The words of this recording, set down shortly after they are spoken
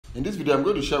In this video, I'm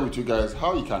going to share with you guys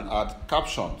how you can add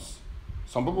captions.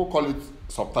 Some people call it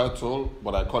subtitle,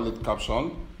 but I call it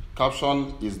caption.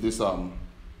 Caption is this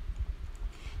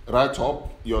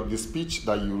write-up, the speech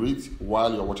that you read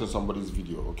while you're watching somebody's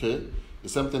video, okay? The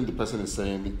same thing the person is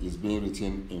saying is being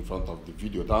written in front of the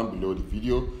video, down below the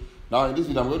video. Now in this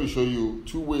video, I'm going to show you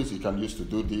two ways you can use to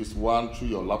do this. One through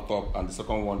your laptop and the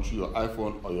second one through your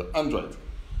iPhone or your Android.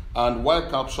 And why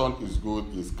caption is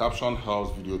good is caption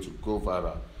helps video to go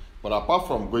viral. But apart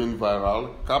from going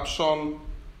viral, caption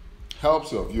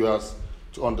helps your viewers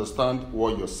to understand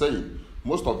what you're saying.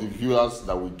 Most of the viewers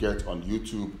that we get on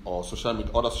YouTube or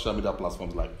other social media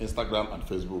platforms like Instagram and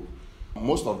Facebook,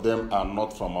 most of them are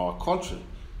not from our country.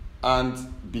 And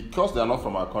because they are not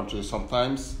from our country,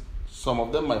 sometimes some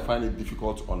of them might find it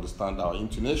difficult to understand our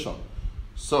intonation.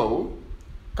 So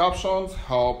captions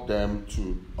help them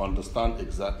to understand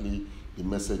exactly the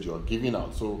message you're giving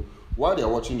out. So while they're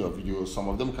watching your video, some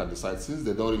of them can decide, since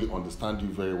they don't really understand you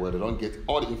very well, they don't get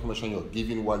all the information you're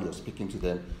giving while you're speaking to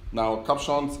them. Now,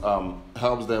 captions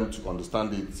helps them to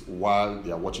understand it while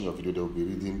they are watching your video. They will be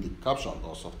reading the caption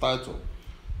or subtitle.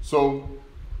 So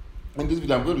in this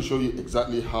video, I'm going to show you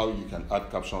exactly how you can add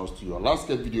captions to your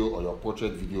landscape video or your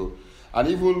portrait video, and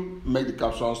even make the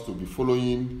captions to be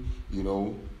following,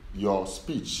 your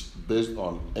speech based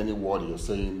on any word you're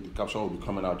saying. The caption will be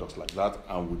coming out just like that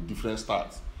and with different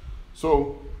styles.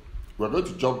 So we're going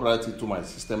to jump right into my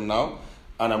system now,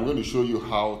 and I'm going to show you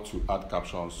how to add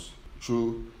captions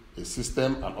through a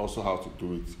system and also how to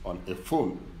do it on a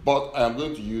phone. But I am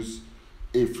going to use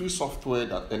a free software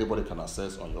that anybody can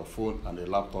access on your phone and a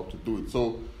laptop to do it.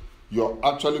 So you're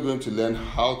actually going to learn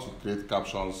how to create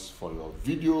captions for your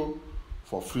video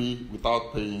for free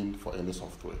without paying for any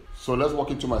software. So let's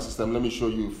walk into my system. Let me show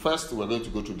you. First, we're going to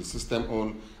go to the system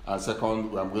on, and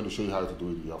second, I'm going to show you how to do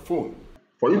it with your phone.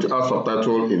 For you to add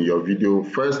subtitle in your video,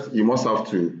 first you must have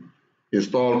to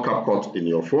install CapCut in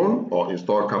your phone or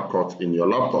install CapCut in your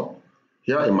laptop.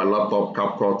 Here in my laptop,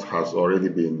 CapCut has already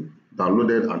been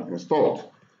downloaded and installed.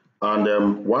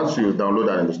 And once you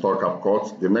download and install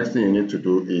CapCut, the next thing you need to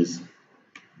do is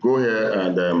go here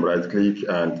and right click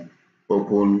and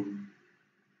open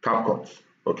CapCut,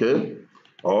 okay?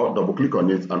 Or double click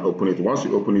on it and open it. Once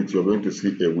you open it, you're going to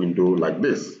see a window like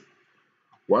this.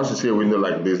 Once you see a window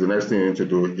like this, the next thing you need to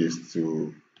do is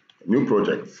to new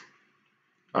project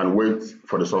and wait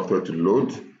for the software to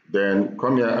load. Then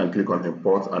come here and click on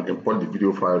import and import the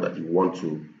video file that you want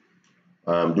to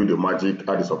do the magic,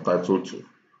 add the subtitle to.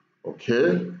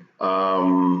 Okay.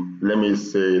 Let me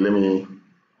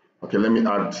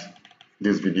add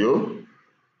this video.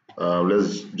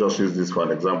 Let's just use this for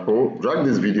an example. Drag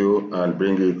this video and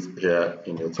bring it here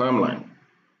in your timeline.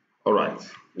 All right.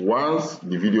 Once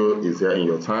the video is here in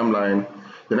your timeline,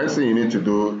 the next thing you need to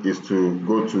do is to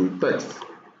go to text.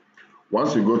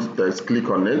 Once you go to text, click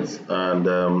on it, and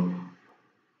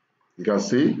you can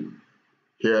see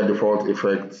here default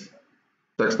effect,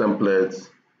 text template,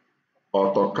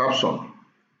 auto caption.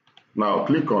 Now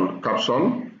click on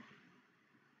caption,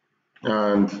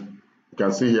 and you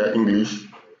can see here English.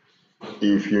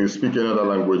 If you speak another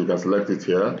language, you can select it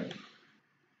here.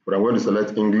 But I'm going to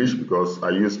select English because I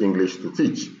use English to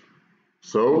teach.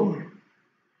 So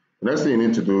the next thing you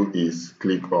need to do is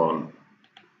click on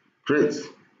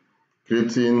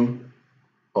creating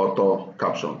auto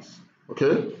captions.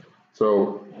 Okay,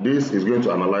 so this is going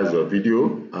to analyze your video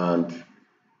and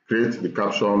create the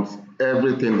captions.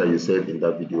 Everything that you said in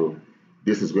that video,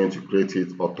 this is going to create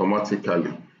it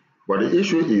automatically. But the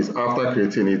issue is, after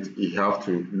creating it, you have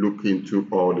to look into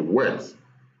all the words.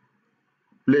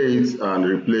 Play it and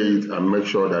replay it and make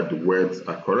sure that the words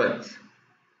are correct.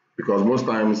 Because most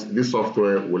times this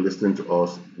software will listen to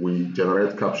us, we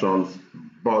generate captions,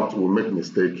 but we'll make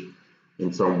mistake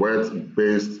in some words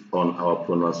based on our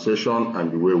pronunciation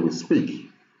and the way we speak.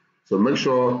 So make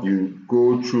sure you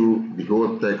go through the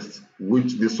whole text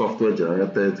which this software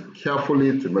generated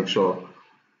carefully to make sure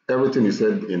everything you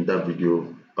said in that video,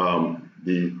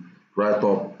 the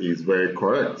write-up is very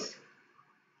correct.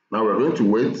 Now we're going to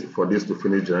wait for this to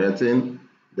finish generating,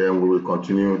 then we will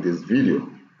continue this video.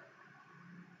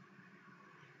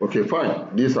 Okay,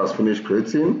 fine. This has finished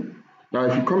creating. Now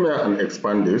if you come here and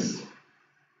expand this,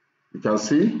 you can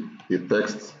see the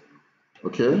text,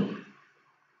 okay?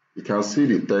 You can see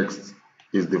the text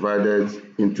is divided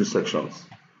into sections.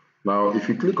 Now if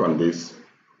you click on this,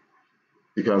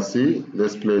 you can see,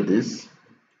 let's play this.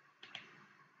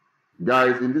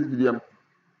 Guys, in this video,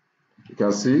 you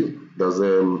can see there's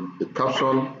a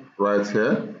caption right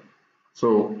here.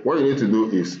 So what you need to do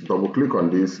is double click on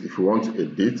this if you want to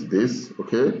edit this,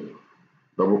 okay?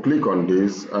 Double click on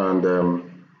this, and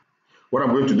What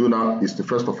I'm going to do now is to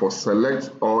first of all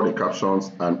select all the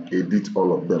captions and edit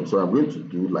all of them. So I'm going to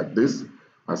do like this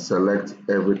and select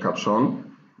every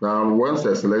caption. Now once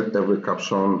I select every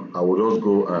caption, I will just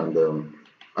go and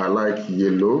I like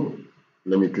yellow.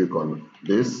 Let me click on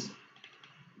this,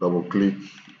 double click.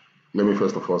 Let me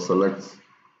first of all select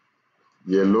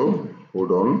yellow.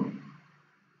 Hold on.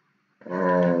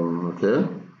 Okay,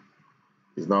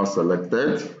 it's now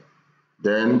selected.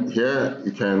 Then here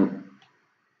you can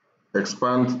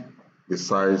expand the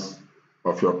size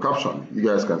of your caption. You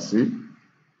guys can see,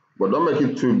 but don't make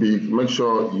it too big. Make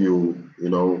sure you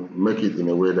make it in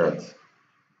a way that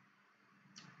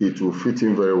it will fit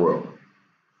in very well.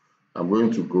 I'm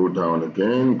going to go down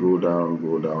again, go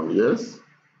down, yes.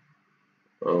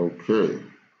 Okay,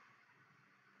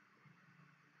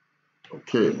 I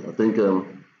think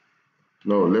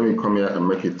no, let me come here and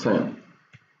make it 10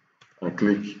 and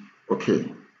click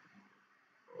OK.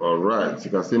 All right, you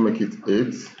can still make it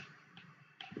 8,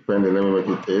 depending. Let me make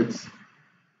it 8.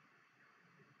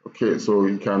 Okay, so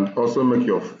you can also make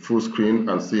your full screen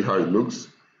and see how it looks.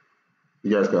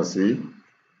 You guys can see.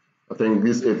 I think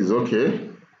this 8 is okay.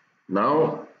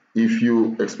 Now, if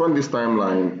you expand this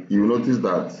timeline, you notice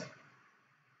that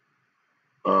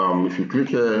if you click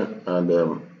here and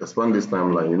expand this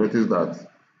timeline, you notice that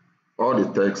all the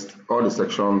text, all the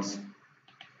sections,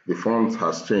 the font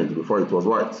has changed. Before it was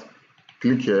white.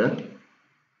 Click here,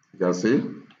 you can see.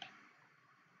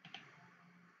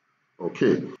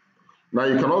 Okay. Now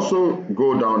you can also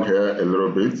go down here a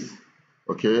little bit.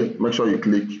 Okay, make sure you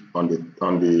click on the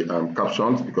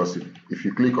captions, because if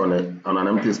you click on an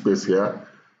empty space here,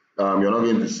 you're not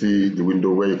going to see the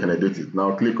window where you can edit it.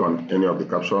 Now click on any of the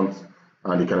captions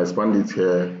and you can expand it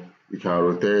here. You can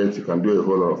rotate, you can do a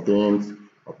whole lot of things.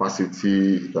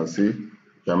 Opacity, you can see. You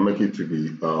can make it to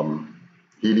be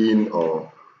hidden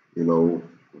or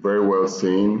very well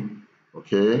seen.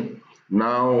 Okay.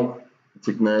 Now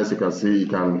thickness, you can see,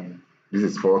 this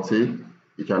is 40.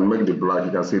 You can make the black.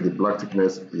 You can see the black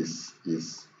thickness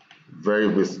is very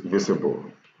visible.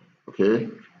 Okay,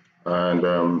 and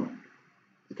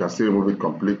you can still remove it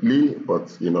completely, but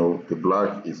the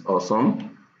black is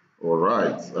awesome. All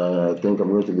right, I think I'm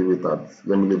going to leave it at,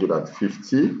 let me leave it at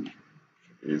 50.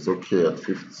 It's okay at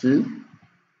 50.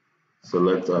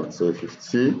 Select and say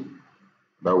 50.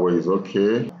 That way is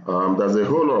okay. There's a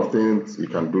whole lot of things you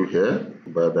can do here,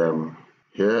 but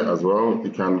here as well,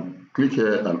 you can click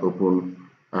here and open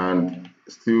and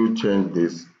still change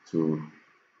this to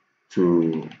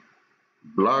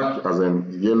black, as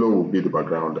in yellow will be the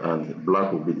background and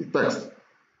black will be the text.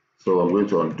 So I'm going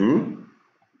to undo.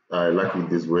 I like it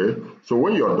this way. So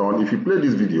when you're done, if you play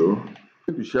this video, I'm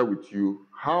going to share with you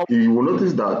how you will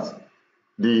notice that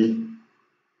the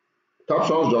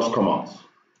captions just come out.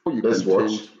 Let's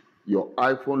watch. Your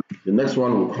iPhone, the next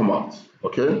one will come out.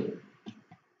 Okay,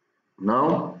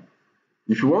 now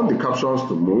if you want the captions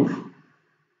to move,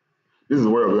 this is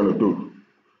what you're going to do.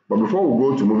 But before we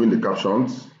go to moving the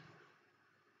captions,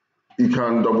 you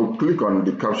can double click on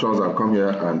the captions and come here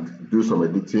and do some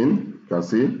editing. You can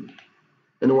see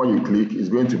anyone you click is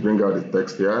going to bring out the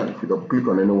text here. If you double click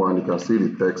on anyone, you can see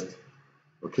the text.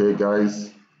 Okay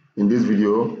guys, in this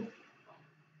video,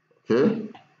 okay,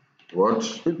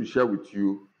 watch. I'm going to share with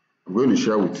you.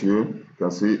 You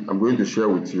can see I'm going to share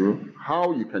with you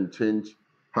how you can change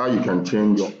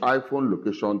your iPhone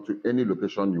location to any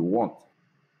location you want.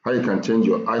 How you can change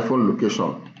your iPhone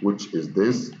location, which is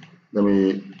this. Let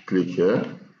me click here.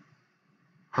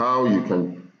 How you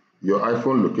can your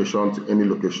iPhone location to any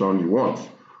location you want.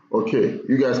 Okay,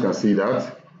 you guys can see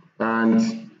that,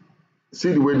 and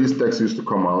see the way this text used to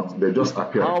come out. They just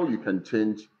appear. How you can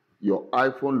change your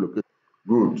iPhone location.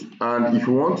 Good. And if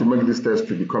you want to make this text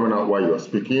to be coming out while you're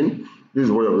speaking, this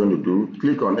is what you're going to do.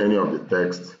 Click on any of the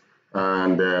text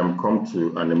and come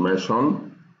to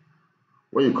animation.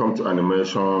 When you come to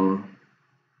animation,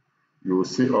 you will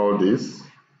see all this.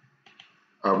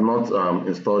 I've not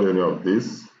installed any of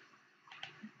this.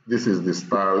 This is the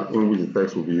style in which the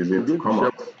text will be using to come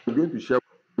out. I'm going to share.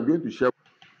 You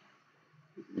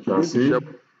can see.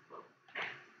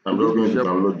 I'm just going to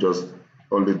download just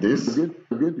only this. I'm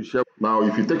going to share. Now,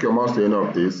 if you take your mouse to any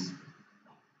of this,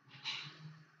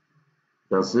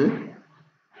 you can see.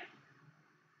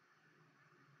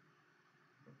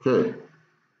 Okay.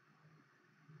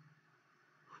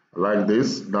 Like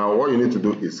this. Now, what you need to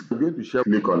do is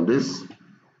click on this.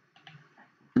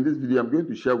 In this video, I'm going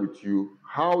to share with you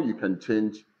how you can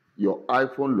change your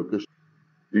iPhone location.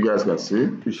 You guys can see.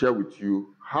 To share with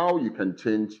you how you can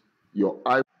change your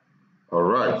iPhone. All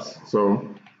right.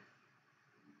 So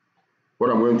what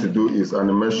I'm going to do is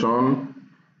animation.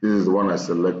 This is the one I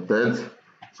selected.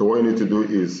 So what you need to do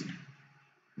is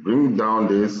bring down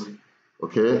this,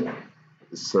 okay,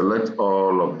 select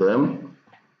all of them,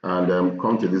 and then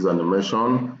come to this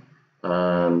animation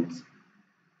and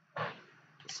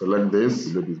select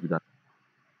this.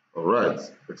 All right,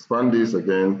 expand this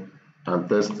again and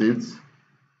test it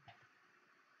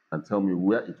and tell me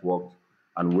where it worked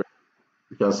and where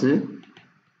you can see it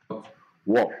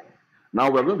worked. Now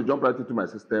we're going to jump right into my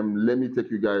system. Let me take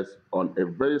you guys on a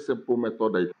very simple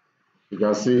method that you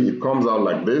can see it comes out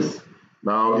like this.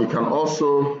 Now you can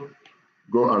also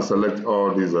go and select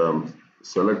all these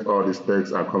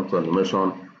text and come to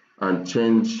animation and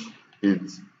change it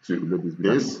to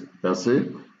this. You can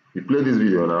see we play this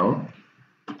video now.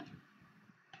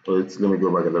 Wait, let me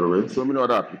go back a little bit. So many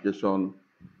other applications,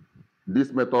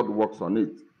 this method works on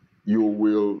it.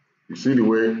 You see the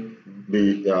way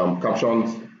the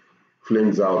captions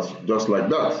flings out just like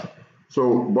that.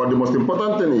 So, but the most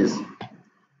important thing is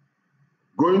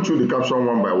going through the caption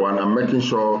one by one and making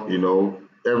sure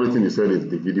everything you said in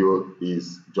the video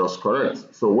is just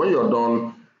correct. So when you're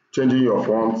done changing your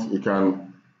font, you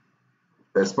can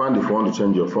expand the font to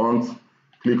change your font,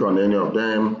 click on any of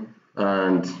them,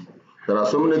 and there are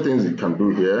so many things you can do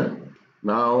here.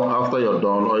 Now, after you're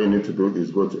done, all you need to do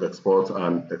is go to export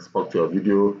and export your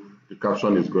video. The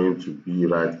caption is going to be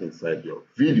right inside your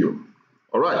video.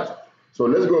 All right, so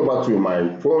let's go back to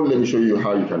my phone. Let me show you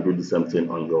how you can do the same thing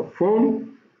on your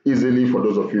phone easily for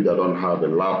those of you that don't have a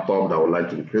laptop that would like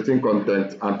to be creating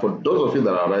content, and for those of you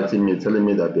that are writing me telling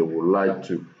me that they would like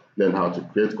to learn how to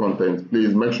create content,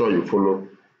 please make sure you follow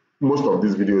most of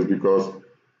these videos because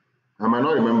I might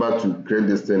not remember to create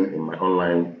this thing in my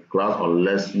online class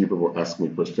unless you people ask me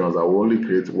questions. I will only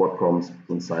create what comes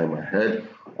inside my head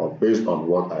or based on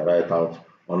what I write out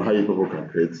on how you people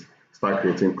can start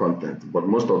creating content. But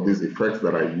most of these effects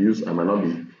that I use, I might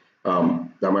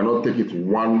not take it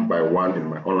one by one in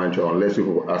my online channel unless you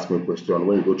people ask me a question.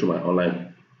 When you go to my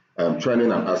online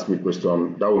training and ask me a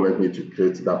question, that will make me to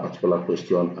create that particular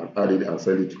question and add it and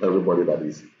send it to everybody that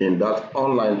is in that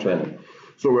online training.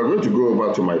 So we're going to go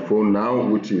over to my phone now,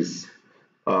 which is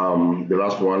the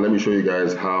last one. Let me show you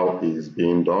guys how it's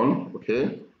being done.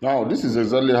 Okay. Now this is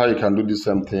exactly how you can do the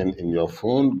same thing in your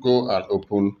phone. Go and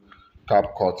open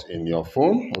CapCut in your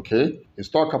phone. Okay.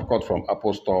 Install CapCut from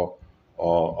Apple Store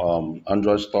or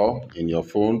Android Store in your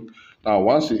phone. Now,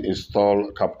 once you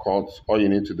install CapCut, all you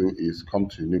need to do is come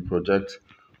to new project,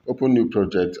 open new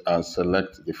project, and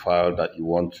select the file that you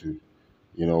want to,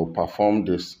 perform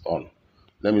this on.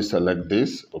 Let me select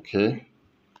this, okay,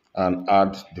 and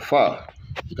add the file.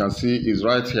 You can see it's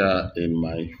right here in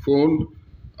my phone,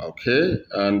 okay.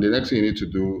 And the next thing you need to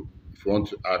do if you want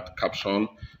to add caption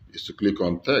is to click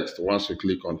on text. Once you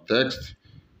click on text,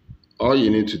 all you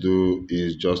need to do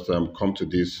is just come to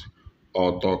this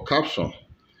auto caption.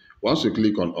 Once you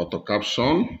click on auto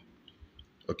caption,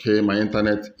 okay, my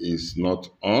internet is not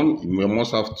on. You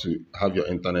must have to have your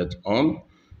internet on.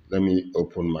 Let me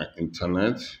open my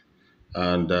internet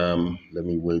and let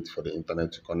me wait for the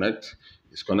internet to connect.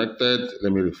 It's connected.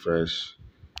 Let me refresh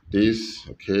this.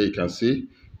 Okay, you can see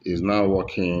it's now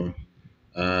working,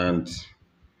 and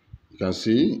you can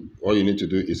see all you need to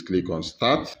do is click on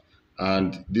start,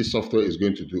 and this software is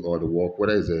going to do all the work.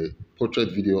 Whether it's a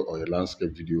portrait video or a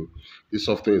landscape video, this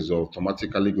software is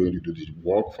automatically going to do the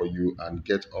work for you and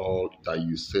get all that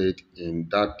you said in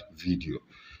that video.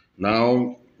 Now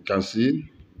you can see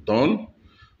done.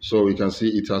 So you can see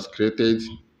it has created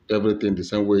everything the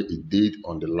same way it did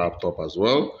on the laptop as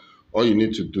well. All you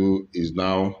need to do is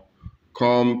now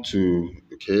come to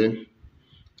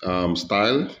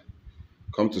style,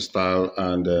 come to style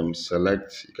and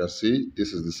select. You can see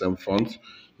this is the same font.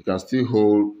 You can still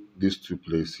hold these two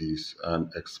places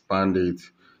and expand it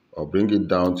or bring it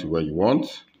down to where you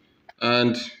want,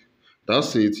 and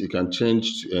that's it. You can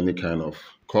change to any kind of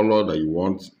color that you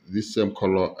want. This same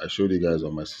color I showed you guys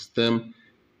on my system.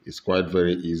 It's quite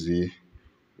very easy.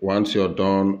 Once you're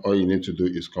done, all you need to do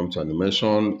is come to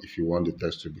animation if you want the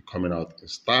text to be coming out in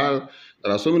style.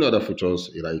 There are so many other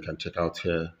features that you can check out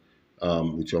here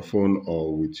with your phone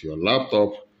or with your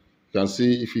laptop. You can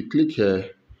see if you click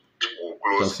here,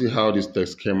 you can see how this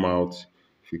text came out.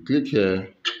 If you click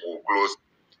here,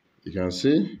 you can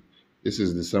see this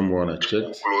is the same one I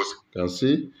checked. You can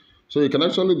see. So you can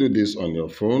actually do this on your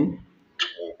phone.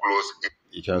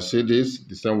 You can see this,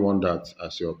 the same one that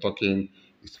as you're talking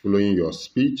is following your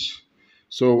speech.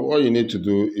 So all you need to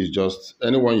do is just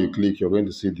anyone you click, you're going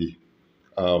to see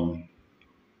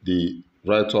the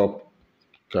write-up.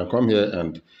 You can come here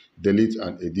and delete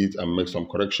and edit and make some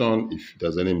correction if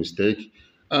there's any mistake.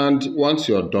 And once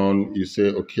you're done, you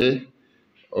say, okay.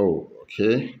 Oh,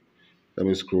 okay. Let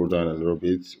me scroll down a little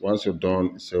bit. Once you're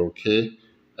done, you say, okay.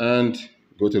 And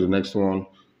Go to the next one.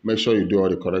 Make sure you do all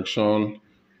the correction. You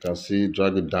can see,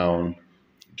 drag it down.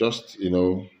 Just,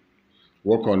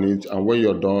 work on it. And when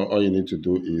you're done, all you need to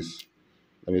do is,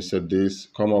 let me set this,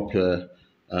 come up here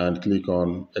and click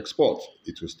on export.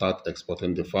 It will start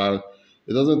exporting the file.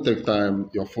 It doesn't take time.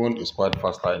 Your phone is quite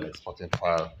faster in exporting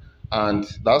file. And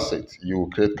that's it. You will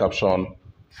create caption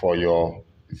for your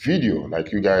video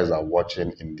like you guys are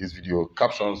watching in this video.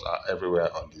 Captions are everywhere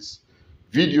on this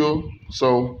video.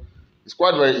 So it's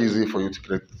quite very easy for you to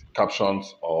create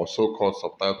captions or so-called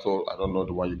subtitle. I don't know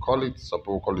the one you call it. Some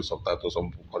people call it subtitle,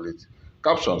 some people call it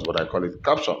captions, but I call it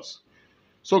captions.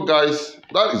 So guys,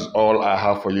 that is all I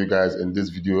have for you guys in this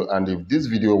video. And if this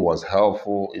video was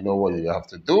helpful, you know what you have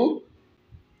to do?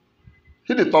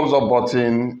 Hit the thumbs up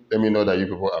button. Let me know that you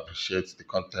people appreciate the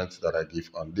content that I give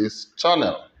on this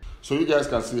channel. So you guys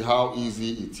can see how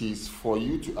easy it is for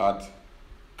you to add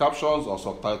captions or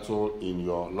subtitle in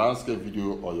your landscape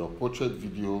video or your portrait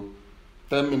video.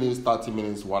 10 minutes, 30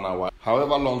 minutes, 1 hour.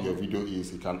 However long your video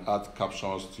is, you can add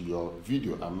captions to your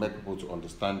video and make people to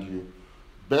understand you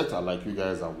better like you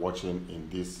guys are watching in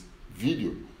this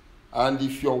video. And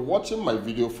if you're watching my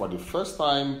video for the first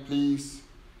time, please,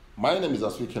 my name is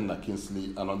Aswiken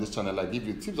Kingsley, and on this channel I give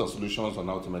you tips and solutions on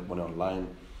how to make money online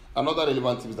and other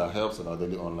relevant tips that helps in our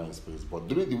daily online space. But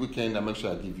during the weekend, I make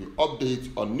sure I give you updates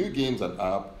on new games and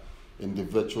apps in the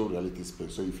virtual reality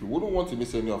space. So if you wouldn't want to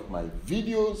miss any of my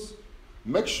videos,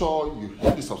 make sure you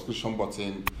hit the subscription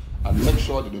button and make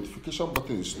sure the notification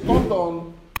button is turned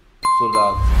on so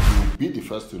that you'll be the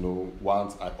first to know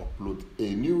once I upload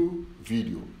a new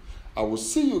video. I will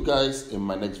see you guys in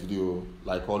my next video.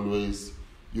 Like always,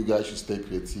 you guys should stay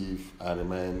creative and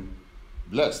remain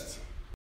blessed.